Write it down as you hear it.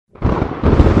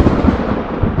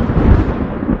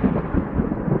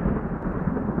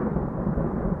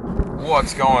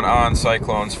What's going on,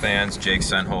 Cyclones fans? Jake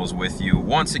Senholz with you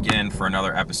once again for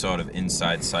another episode of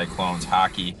Inside Cyclones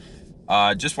Hockey.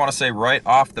 Just want to say right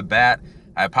off the bat,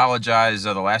 I apologize.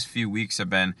 The last few weeks have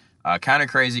been kind of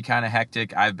crazy, kind of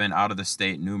hectic. I've been out of the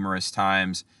state numerous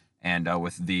times, and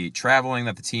with the traveling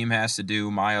that the team has to do,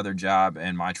 my other job,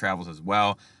 and my travels as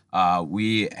well,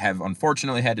 we have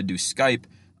unfortunately had to do Skype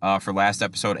for last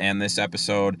episode and this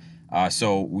episode.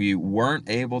 So we weren't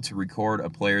able to record a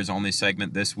players-only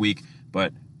segment this week,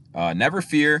 but never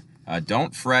fear.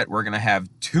 Don't fret. We're going to have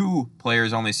two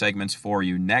players-only segments for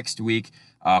you next week,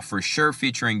 for sure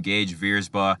featuring Gage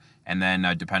Viersba, and then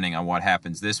depending on what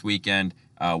happens this weekend,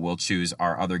 we'll choose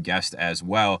our other guest as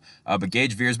well. But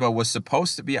Gage Viersba was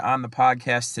supposed to be on the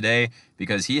podcast today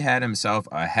because he had himself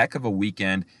a heck of a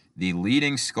weekend. The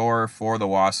leading scorer for the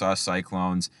Wausau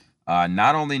Cyclones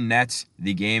not only nets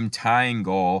the game-tying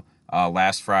goal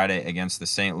last Friday against the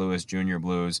St. Louis Junior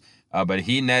Blues, but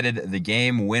he netted the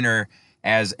game winner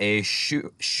as a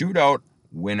shootout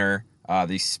winner,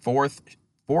 the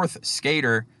fourth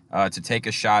skater to take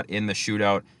a shot in the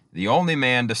shootout. The only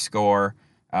man to score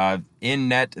in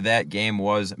net that game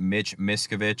was Mitch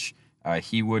Miskovich.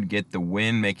 He would get the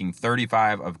win, making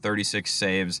 35 of 36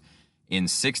 saves in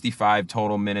 65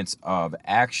 total minutes of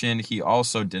action. He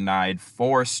also denied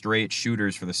 4 straight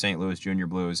shooters for the St. Louis Junior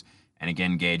Blues. And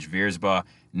again, Gage Viersba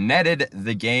netted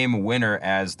the game winner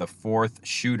as the fourth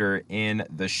shooter in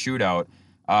the shootout.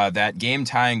 That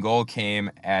game-tying goal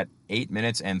came at 8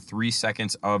 minutes and 3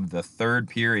 seconds of the third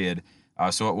period.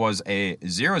 So it was a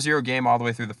 0-0 game all the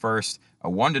way through the first, a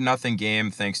 1-0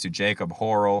 game thanks to Jacob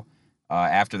Horrell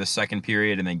after the second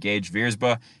period. And then Gage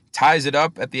Viersba ties it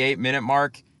up at the 8-minute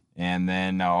mark and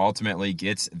then ultimately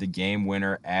gets the game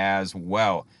winner as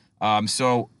well.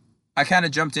 So I kind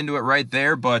of jumped into it right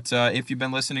there, but if you've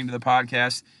been listening to the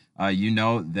podcast, you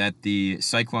know that the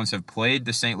Cyclones have played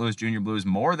the St. Louis Junior Blues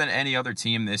more than any other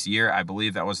team this year. I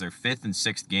believe that was their 5th and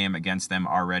 6th game against them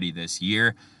already this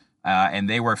year, and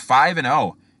they were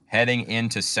 5-0 heading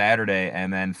into Saturday,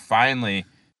 and then finally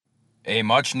a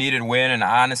much-needed win, and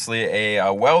honestly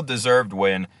a well-deserved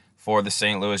win for the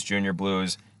St. Louis Junior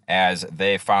Blues as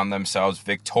they found themselves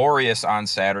victorious on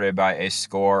Saturday by a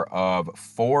score of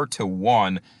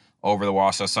 4-1 over the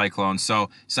Wausau Cyclones.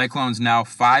 So Cyclones now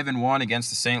 5-1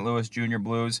 against the St. Louis Junior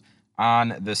Blues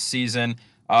on the season.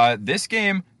 This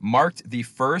game marked the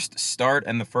first start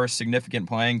and the first significant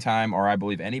playing time, or I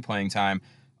believe any playing time,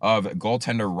 of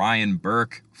goaltender Ryan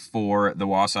Burke for the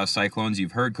Wausau Cyclones.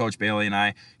 You've heard Coach Bailey and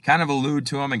I kind of allude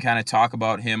to him and kind of talk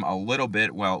about him a little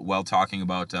bit while talking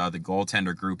about the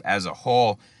goaltender group as a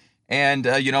whole. And,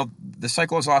 the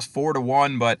Cyclones lost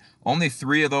 4-1, but only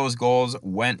 3 of those goals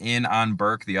went in on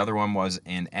Burke. The other one was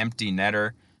an empty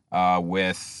netter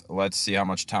with, let's see how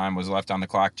much time was left on the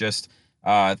clock, just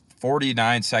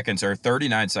 39 seconds, or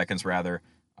 39 seconds rather,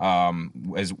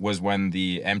 was when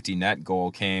the empty net goal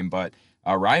came. But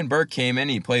Ryan Burke came in,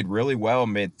 he played really well,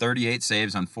 made 38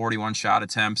 saves on 41 shot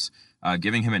attempts,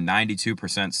 giving him a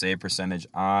 92% save percentage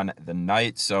on the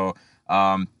night. So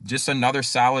just another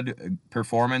solid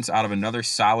performance out of another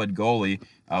solid goalie,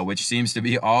 which seems to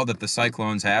be all that the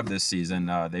Cyclones have this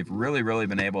season. They've really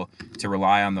been able to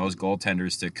rely on those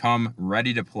goaltenders to come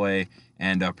ready to play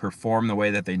and perform the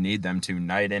way that they need them to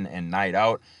night in and night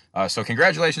out. So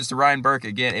congratulations to Ryan Burke.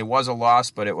 Again, it was a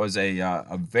loss, but it was a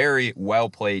very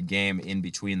well-played game in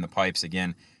between the pipes.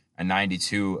 Again, a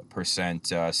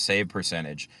 92% save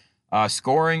percentage.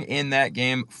 Scoring in that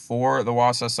game for the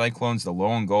Wausau Cyclones, the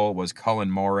lone goal was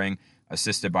Cullen Mooring,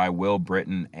 assisted by Will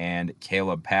Britton and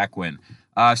Caleb Paquin.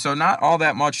 So not all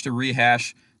that much to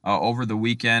rehash over the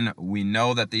weekend. We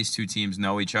know that these two teams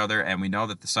know each other, and we know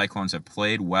that the Cyclones have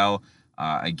played well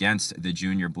against the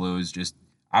Junior Blues. Just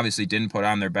obviously didn't put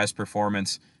on their best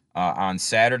performance on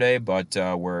Saturday, but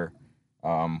were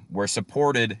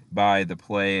supported by the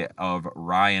play of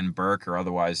Ryan Burke, or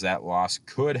otherwise that loss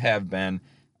could have been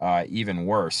even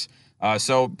worse.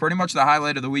 So pretty much the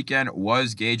highlight of the weekend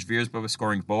was Gage Viersba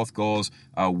scoring both goals,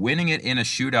 winning it in a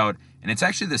shootout. And it's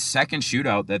actually the second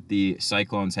shootout that the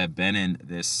Cyclones have been in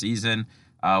this season,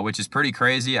 which is pretty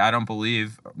crazy. I don't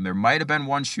believe there might have been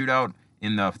one shootout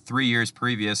in the 3 years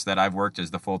previous that I've worked as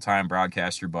the full-time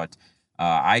broadcaster, but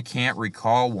I can't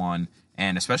recall one,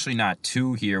 and especially not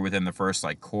 2 here within the first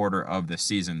quarter of the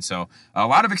season. So a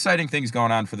lot of exciting things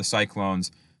going on for the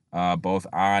Cyclones, both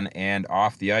on and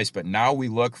off the ice. But now we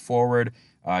look forward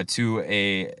to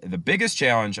the biggest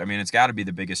challenge. I mean, it's got to be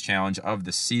the biggest challenge of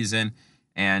the season,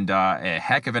 and a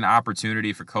heck of an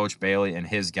opportunity for Coach Bailey and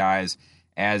his guys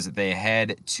as they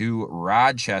head to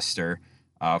Rochester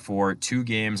for 2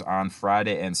 games on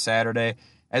Friday and Saturday.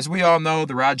 As we all know,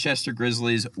 the Rochester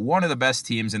Grizzlies, one of the best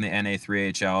teams in the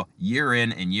NA3HL, year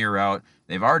in and year out.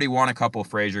 They've already won a couple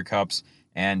Fraser Cups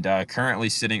and currently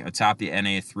sitting atop the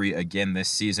NA3 again this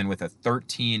season with a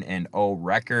 13-0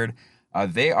 record.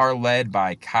 They are led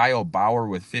by Kyle Bauer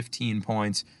with 15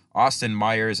 points. Austin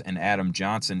Myers and Adam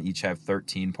Johnson each have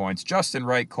 13 points. Justin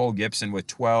Wright, Cole Gibson with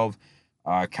 12.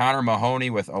 Connor Mahoney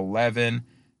with 11.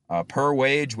 Per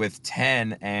Wage with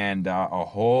 10. And a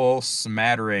whole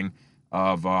smattering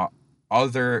of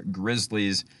other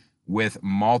Grizzlies with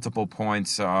multiple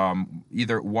points,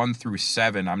 either 1 through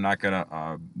 7. I'm not going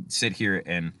to sit here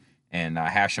and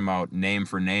hash them out name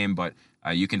for name, but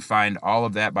you can find all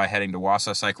of that by heading to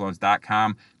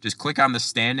WausauCyclones.com. Just click on the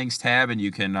standings tab and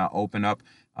you can open up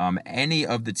any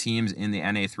of the teams in the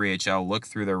NA3HL, look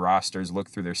through their rosters, look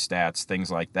through their stats, things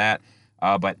like that.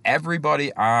 But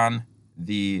everybody on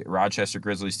the Rochester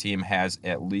Grizzlies team has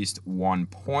at least 1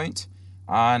 point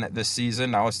on the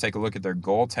season. Now let's take a look at their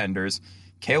goaltenders.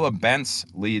 Caleb Bentz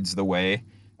leads the way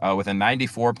with a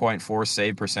 94.4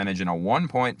 save percentage and a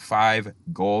 1.5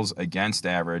 goals against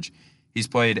average. He's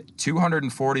played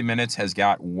 240 minutes, has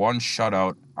got 1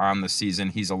 shutout on the season.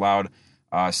 He's allowed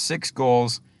 6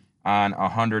 goals on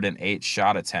 108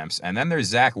 shot attempts. And then there's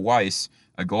Zach Weiss,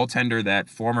 a goaltender that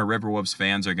former Riverwolves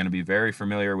fans are going to be very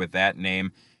familiar with that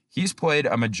name. He's played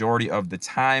a majority of the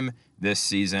time this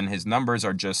season. His numbers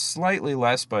are just slightly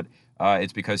less, but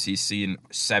it's because he's seen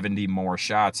 70 more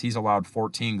shots. He's allowed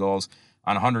 14 goals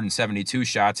on 172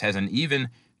 shots, has an even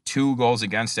 2 goals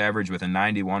against average with a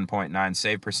 91.9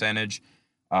 save percentage.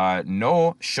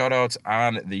 No shutouts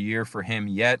on the year for him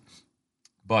yet,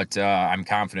 but I'm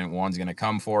confident one's going to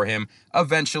come for him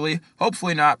eventually.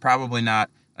 Hopefully not, probably not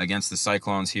against the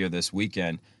Cyclones here this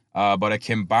weekend. But their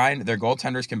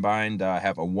goaltenders combined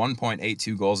have a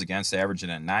 1.82 goals against average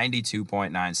and a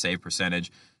 92.9 save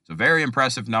percentage. So very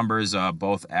impressive numbers,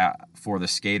 both for the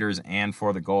skaters and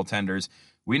for the goaltenders.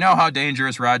 We know how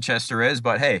dangerous Rochester is,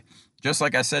 but hey, just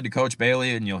like I said to Coach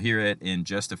Bailey, and you'll hear it in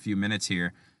just a few minutes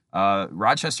here,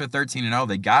 Rochester 13-0,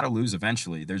 they got to lose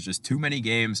eventually. There's just too many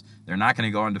games. They're not going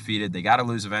to go undefeated. They got to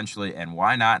lose eventually, and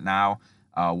why not now?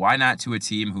 Why not to a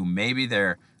team who maybe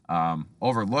they're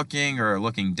overlooking or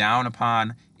looking down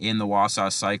upon in the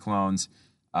Wausau Cyclones?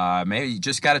 Maybe you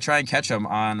just got to try and catch them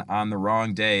on the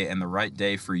wrong day and the right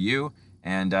day for you,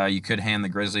 and you could hand the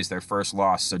Grizzlies their first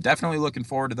loss. So definitely looking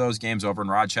forward to those games over in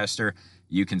Rochester.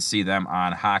 You can see them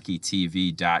on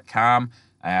hockeytv.com.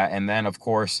 And then, of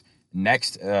course,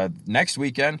 next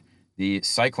weekend, the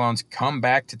Cyclones come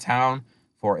back to town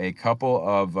for a couple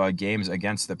of games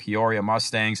against the Peoria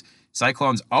Mustangs.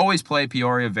 Cyclones always play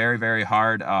Peoria very, very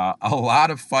hard. A lot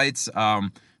of fights,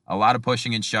 a lot of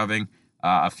pushing and shoving.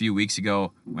 A few weeks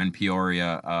ago when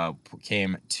Peoria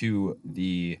came to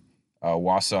the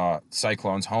Wausau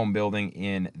Cyclones home building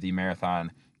in the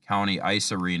Marathon County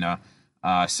Ice Arena,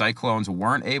 Cyclones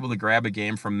weren't able to grab a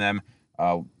game from them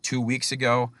 2 weeks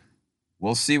ago.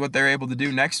 We'll see what they're able to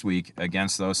do next week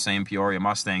against those same Peoria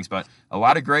Mustangs. But a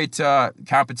lot of great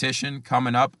competition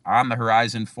coming up on the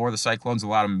horizon for the Cyclones. A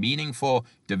lot of meaningful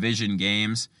division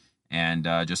games and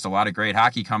just a lot of great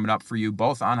hockey coming up for you,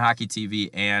 both on Hockey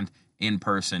TV and in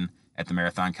person at the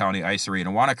Marathon County Ice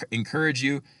Arena. I want to encourage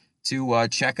you to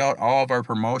check out all of our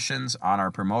promotions on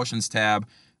our promotions tab.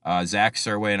 Zach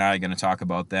Surway and I are going to talk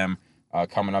about them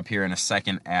coming up here in a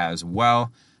second as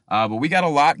well. But we got a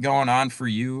lot going on for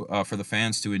you, for the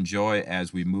fans to enjoy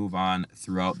as we move on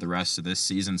throughout the rest of this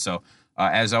season. So,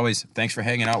 as always, thanks for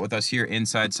hanging out with us here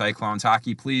inside Cyclones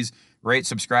Hockey. Please rate,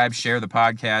 subscribe, share the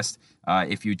podcast.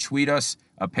 If you tweet us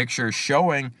a picture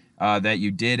showing that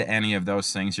you did any of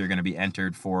those things, you're going to be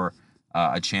entered for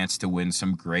a chance to win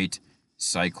some great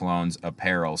Cyclones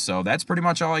apparel. So that's pretty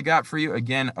much all I got for you.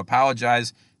 Again,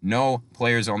 apologize. No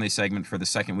players only segment for the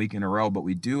second week in a row, but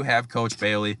we do have Coach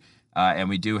Bailey. And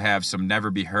we do have some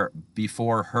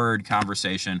before heard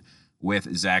conversation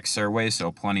with Zach Surway,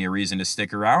 so plenty of reason to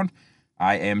stick around.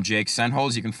 I am Jake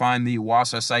Senholz. You can find the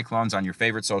Wausau Cyclones on your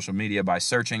favorite social media by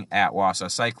searching at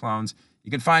Wausau Cyclones. You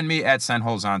can find me at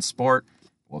Senholz on Sport.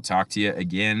 We'll talk to you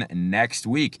again next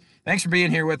week. Thanks for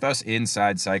being here with us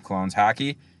inside Cyclones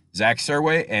Hockey. Zach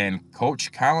Surway and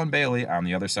Coach Colin Bailey on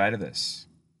the other side of this.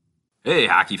 Hey,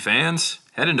 hockey fans.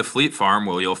 Head into Fleet Farm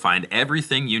where you'll find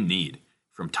everything you need.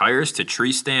 From tires to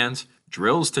tree stands,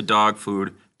 drills to dog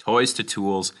food, toys to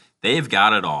tools, they've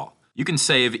got it all. You can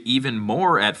save even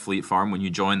more at Fleet Farm when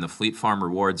you join the Fleet Farm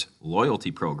Rewards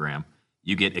loyalty program.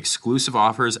 You get exclusive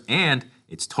offers and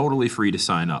it's totally free to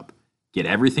sign up. Get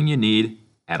everything you need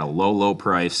at a low, low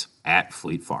price at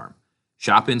Fleet Farm.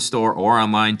 Shop in-store or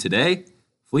online today.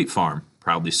 Fleet Farm,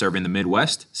 proudly serving the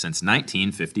Midwest since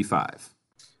 1955.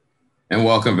 And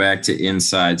welcome back to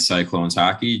Inside Cyclones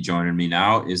Hockey. Joining me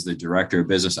now is the Director of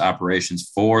Business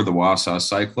Operations for the Wausau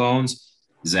Cyclones,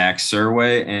 Zach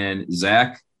Serway. And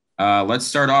Zach, let's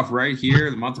start off right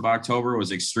here. The month of October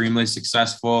was extremely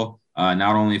successful,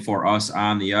 not only for us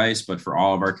on the ice, but for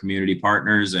all of our community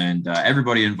partners and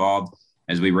everybody involved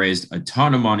as we raised a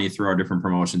ton of money through our different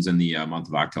promotions in the month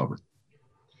of October.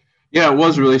 Yeah, it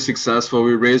was really successful.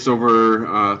 We raised over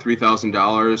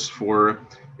 $3,000 for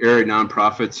area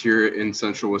nonprofits here in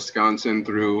central Wisconsin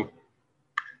through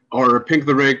our Pink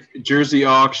the Rink jersey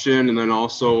auction, and then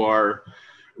also our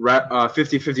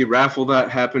 50-50 raffle that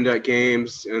happened at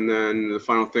games. And then the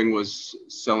final thing was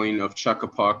selling of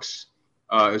Chuck-a-Pucks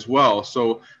as well.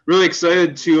 So really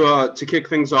excited to kick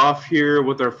things off here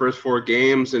with our first 4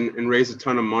 games and raise a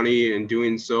ton of money in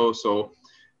doing so. So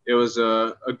it was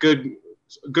a good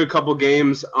couple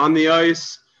games on the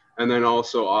ice and then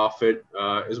also off it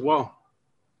as well.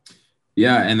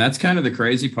 Yeah, and that's kind of the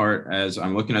crazy part as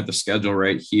I'm looking at the schedule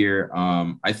right here.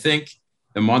 I think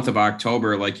the month of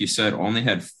October, like you said, only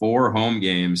had 4 home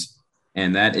games,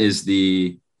 and that is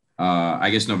I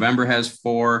guess November has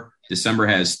 4, December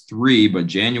has 3, but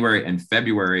January and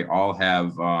February all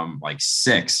have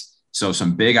 6. So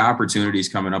some big opportunities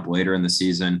coming up later in the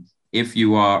season. If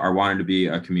you are wanting to be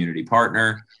a community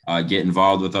partner, get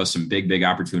involved with us, some big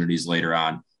opportunities later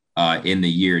on in the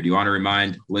year. Do you want to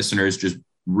remind listeners just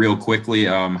real quickly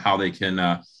how they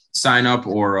can sign up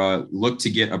or look to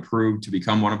get approved to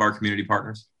become one of our community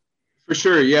partners? For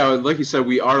sure. Yeah. Like you said,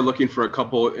 we are looking for a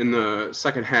couple in the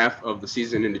second half of the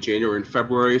season into January and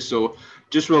February. So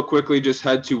just real quickly, just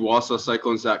head to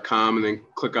wausaucyclones.com and then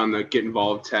click on the Get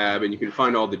Involved tab, and you can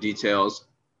find all the details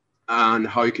on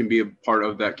how you can be a part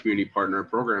of that community partner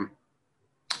program.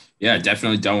 Yeah,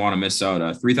 definitely don't want to miss out.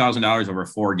 $3,000 over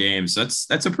 4 games.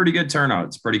 That's a pretty good turnout.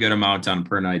 It's a pretty good amount on a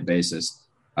per night basis.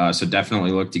 So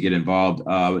definitely look to get involved.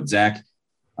 Zach,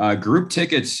 group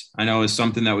tickets, I know, is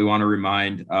something that we want to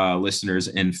remind listeners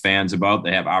and fans about.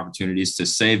 They have opportunities to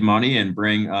save money and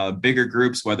bring bigger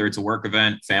groups, whether it's a work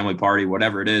event, family party,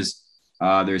 whatever it is.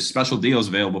 There's special deals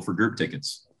available for group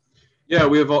tickets. Yeah,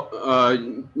 we have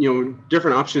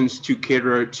different options to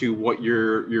cater to what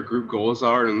your group goals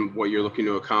are and what you're looking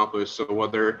to accomplish. So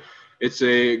whether it's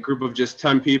a group of just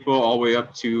 10 people all the way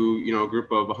up to a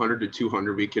group of 100 to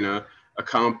 200, we can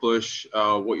accomplish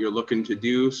what you're looking to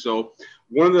do. So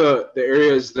one of the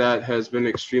areas that has been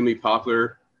extremely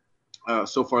popular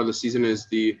so far this season is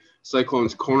the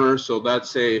Cyclones Corner. So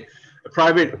that's a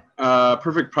private,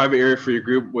 perfect private area for your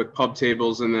group with pub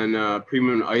tables and then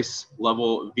premium ice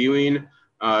level viewing.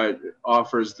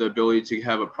 Offers the ability to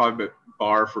have a private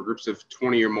bar for groups of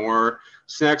 20 or more.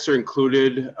 Snacks are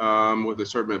included with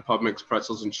assortment of pub mix,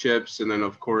 pretzels, and chips. And then,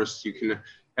 of course, you can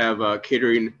have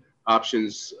catering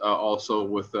options also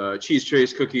with cheese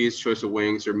trays, cookies, choice of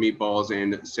wings or meatballs,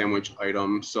 and sandwich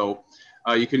items. So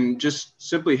you can just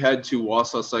simply head to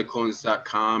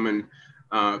wausaucyclones.com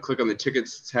and click on the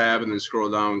tickets tab and then scroll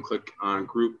down and click on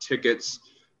group tickets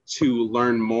to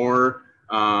learn more.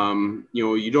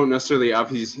 You don't necessarily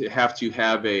obviously have to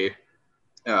have a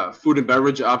food and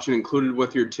beverage option included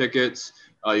with your tickets.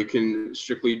 You can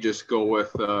strictly just go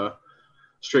with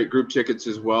straight group tickets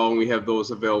as well. And we have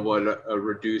those available at a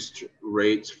reduced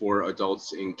rates for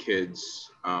adults and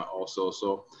kids also.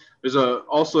 So there's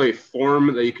also a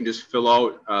form that you can just fill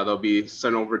out. They'll be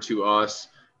sent over to us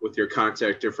with your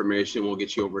contact information. We'll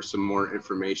get you over some more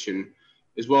information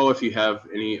as well if you have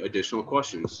any additional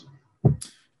questions.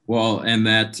 Well, and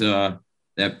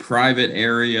that private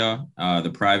area,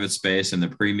 the private space and the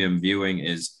premium viewing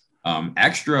is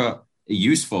extra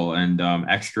useful and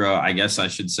extra, I guess I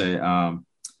should say,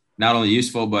 not only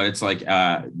useful, but it's like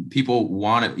people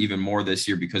want it even more this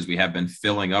year because we have been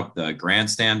filling up the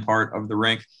grandstand part of the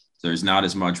rink. So there's not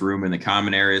as much room in the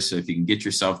common areas. So if you can get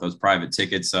yourself those private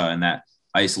tickets and that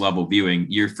ice level viewing,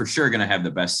 you're for sure going to have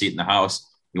the best seat in the house.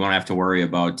 You won't have to worry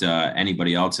about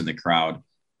anybody else in the crowd.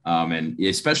 And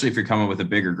especially if you're coming with a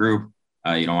bigger group,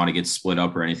 you don't want to get split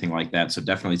up or anything like that. So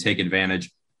definitely take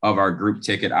advantage of our group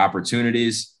ticket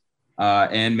opportunities.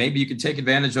 And maybe you could take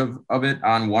advantage of it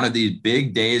on one of these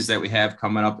big days that we have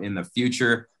coming up in the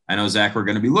future. I know, Zach, we're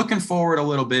going to be looking forward a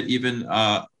little bit, even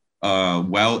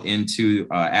well into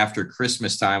after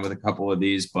Christmas time with a couple of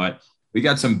these, but we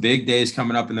got some big days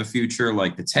coming up in the future,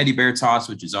 like the teddy bear toss,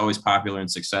 which is always popular and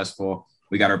successful.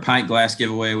 We got our pint glass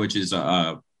giveaway, which is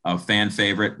a fan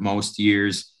favorite most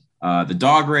years. The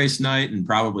dog race night and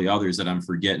probably others that I'm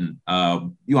forgetting.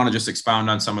 You want to just expound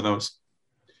on some of those?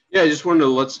 Yeah, I just wanted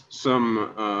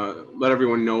to let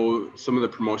everyone know some of the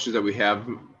promotions that we have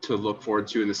to look forward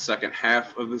to in the second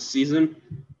half of the season.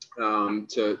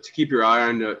 to keep your eye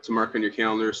on to mark on your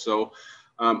calendar. So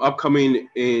upcoming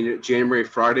in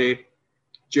Friday,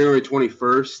 January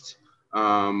 21st,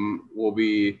 we'll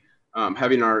be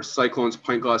having our Cyclones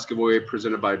Pint Glass giveaway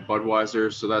presented by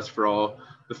Budweiser. So that's for all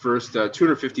the first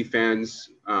 250 fans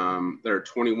that are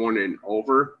 21 and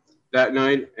over that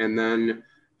night. And then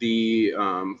the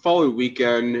following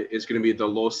weekend is going to be the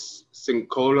Los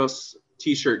Cincolos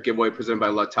t-shirt giveaway presented by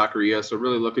La Taqueria. So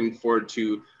really looking forward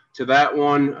to that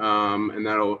one. And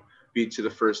that'll be to the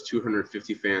first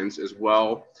 250 fans as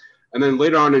well. And then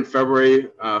later on in February,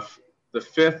 the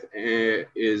 5th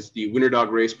is the Winter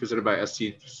Dog Race presented by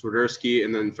ST Swiderski.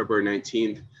 And then February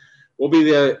 19th will be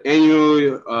the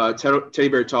annual Teddy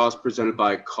Bear Toss presented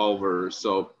by Culver.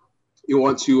 So you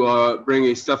want to bring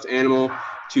a stuffed animal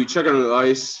to check on the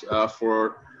ice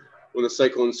for when the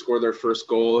Cyclones score their first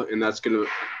goal. And that's going to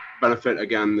benefit,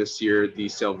 again, this year, the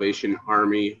Salvation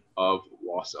Army of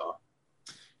Wausau.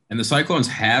 And the Cyclones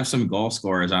have some goal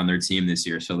scorers on their team this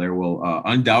year, so there will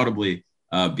undoubtedly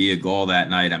be a goal that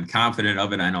night. I'm confident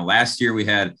of it. I know last year we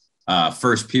had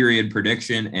first period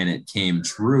prediction, and it came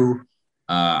true.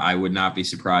 I would not be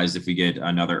surprised if we get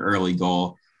another early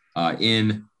goal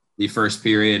in the first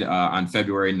period on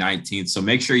February 19th. So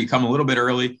make sure you come a little bit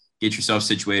early, get yourself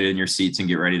situated in your seats, and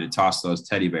get ready to toss those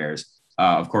teddy bears.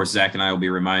 Of course, Zach and I will be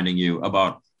reminding you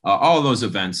about all of those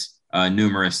events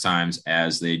numerous times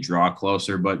as they draw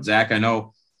closer. But Zach, I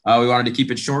know we wanted to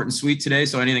keep it short and sweet today.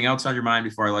 So anything else on your mind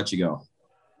before I let you go?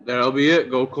 That'll be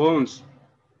it. Go Clones.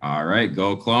 All right.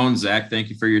 Go Clones. Zach, thank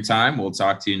you for your time. We'll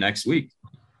talk to you next week.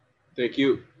 Thank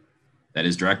you. That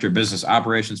is Director of Business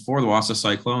Operations for the Wausau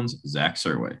Cyclones, Zach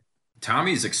Serway.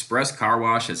 Tommy's Express Car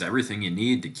Wash has everything you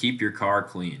need to keep your car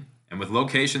clean. And with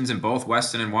locations in both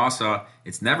Weston and Wausau,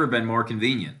 it's never been more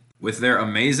convenient. With their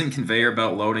amazing conveyor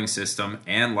belt loading system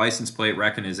and license plate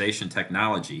recognition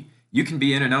technology, you can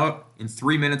be in and out in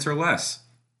 3 minutes or less.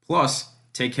 Plus,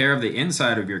 take care of the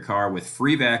inside of your car with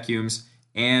free vacuums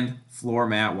and floor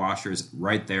mat washers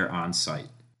right there on site.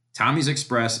 Tommy's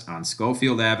Express on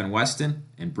Schofield Ave in Weston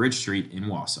and Bridge Street in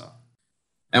Wausau.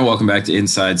 And welcome back to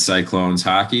Inside Cyclones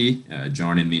Hockey.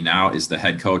 Joining me now is the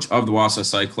head coach of the Wausau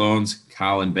Cyclones,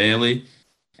 Colin Bailey.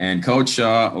 And Coach,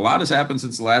 a lot has happened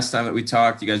since the last time that we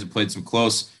talked. You guys have played some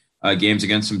close games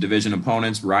against some division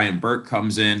opponents. Ryan Burke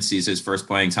comes in, sees his first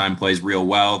playing time, plays real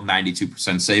well,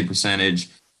 92% save percentage.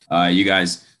 You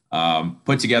guys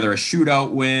put together a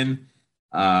shootout win.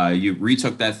 You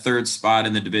retook that third spot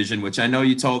in the division, which I know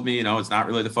you told me, it's not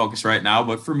really the focus right now.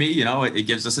 But for me, it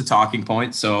gives us a talking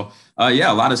point. So,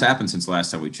 a lot has happened since the last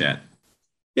time we chat.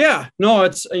 Yeah, no,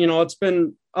 it's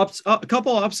been a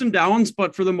couple ups and downs,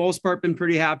 but for the most part, been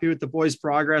pretty happy with the boys'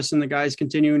 progress and the guys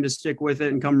continuing to stick with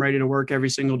it and come ready to work every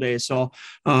single day. So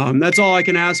that's all I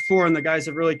can ask for. And the guys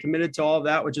have really committed to all of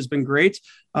that, which has been great.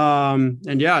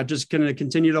 Just going to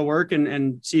continue to work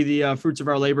and see the fruits of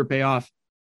our labor pay off.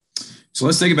 So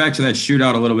let's take it back to that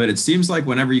shootout a little bit. It seems like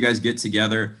whenever you guys get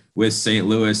together with St.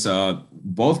 Louis,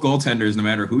 both goaltenders, no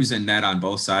matter who's in net on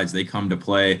both sides, they come to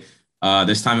play.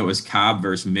 This time it was Cobb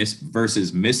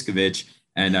versus Miskovich,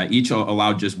 and each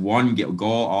allowed just one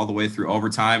goal all the way through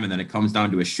overtime, and then it comes down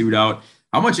to a shootout.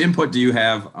 How much input do you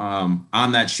have on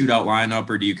that shootout lineup,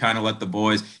 or do you kind of let the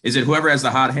boys? Is it whoever has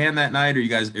the hot hand that night, or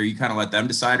you kind of let them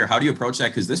decide, or how do you approach that?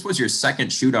 Because this was your second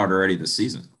shootout already this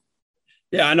season.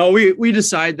 Yeah, I know we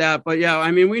decide that, but yeah,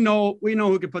 I mean, we know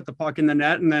who can put the puck in the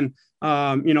net. And then,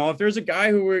 if there's a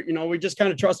guy who we just kind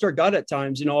of trust our gut at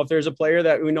times, if there's a player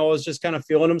that we know is just kind of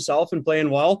feeling himself and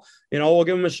playing well, we'll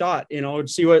give him a shot,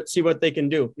 see what they can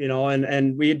do,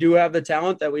 and we do have the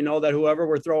talent that we know that whoever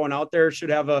we're throwing out there should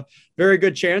have a very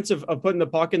good chance of putting the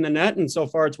puck in the net. And so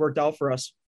far it's worked out for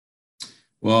us.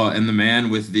 Well, and the man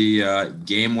with the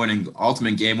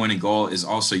ultimate game-winning goal is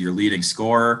also your leading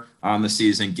scorer on the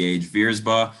season, Gage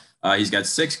Viersba. He's got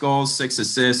 6 goals, 6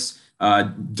 assists,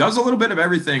 does a little bit of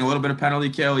everything, a little bit of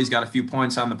penalty kill. He's got a few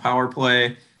points on the power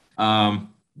play.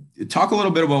 Talk a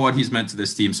little bit about what he's meant to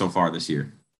this team so far this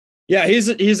year. Yeah,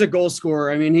 he's a goal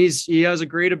scorer. I mean, he has a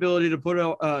great ability to put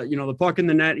the puck in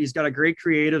the net. He's got a great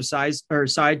creative side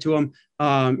to him.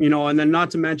 And then not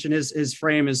to mention his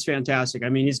frame is fantastic. I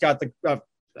mean, he's got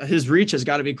his reach has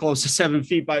got to be close to 7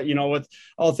 feet, but with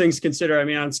all things considered, I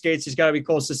mean, on skates, he's got to be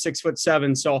close to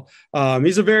 6'7". So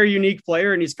he's a very unique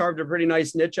player, and he's carved a pretty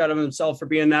nice niche out of himself for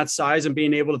being that size and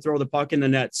being able to throw the puck in the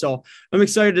net. So I'm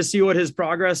excited to see what his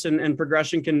progress and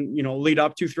progression can, lead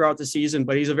up to throughout the season,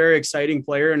 but he's a very exciting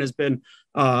player and has been,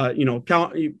 reliable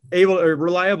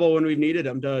when we've needed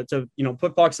him to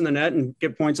put pucks in the net and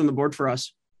get points on the board for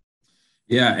us.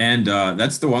 Yeah, and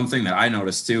that's the one thing that I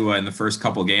noticed too in the first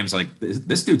couple of games. Like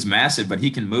this dude's massive, but he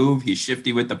can move. He's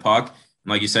shifty with the puck.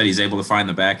 Like you said, he's able to find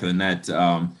the back of the net.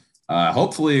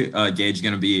 Hopefully, Gage is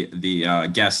going to be the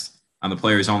guest on the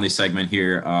Players Only segment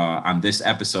here on this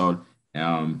episode,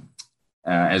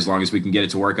 as long as we can get it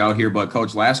to work out here. But,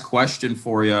 Coach, last question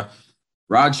for you.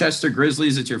 Rochester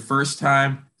Grizzlies, it's your first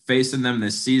time facing them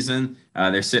this season.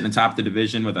 They're sitting atop the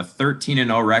division with a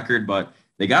 13-0 record, but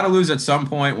they got to lose at some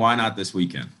point. Why not this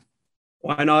weekend?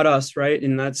 Why not us, right?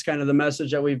 And that's kind of the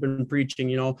message that we've been preaching.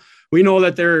 We know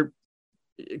that they're,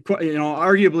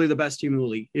 arguably the best team in the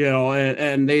league,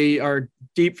 and they are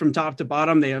deep from top to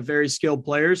bottom. They have very skilled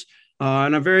players.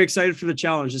 And I'm very excited for the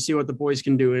challenge to see what the boys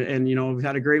can do. And, we've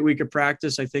had a great week of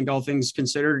practice. I think all things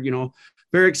considered,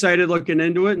 very excited looking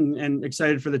into it and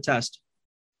excited for the test.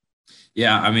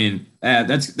 Yeah, I mean,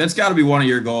 that's got to be one of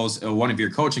your goals, one of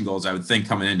your coaching goals, I would think,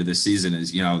 coming into this season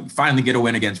is, finally get a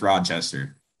win against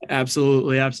Rochester.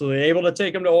 Absolutely. Able to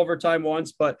take them to overtime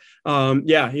once, but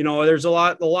there's a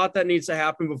lot that needs to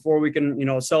happen before we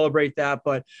can, celebrate that.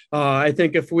 But I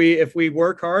think if we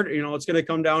work hard, it's going to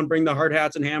come down, bring the hard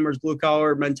hats and hammers, blue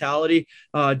collar mentality,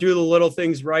 do the little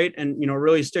things right, and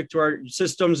really stick to our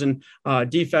systems and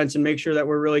defense, and make sure that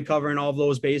we're really covering all of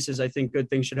those bases. I think good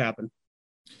things should happen.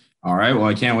 All right. Well,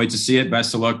 I can't wait to see it.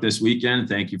 Best of luck this weekend.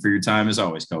 Thank you for your time as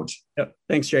always, Coach. Yep.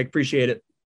 Thanks, Jake. Appreciate it.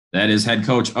 That is head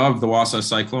coach of the Wausau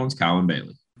Cyclones, Colin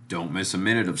Bailey. Don't miss a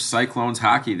minute of Cyclones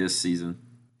hockey this season.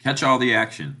 Catch all the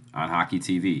action on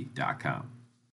hockeytv.com.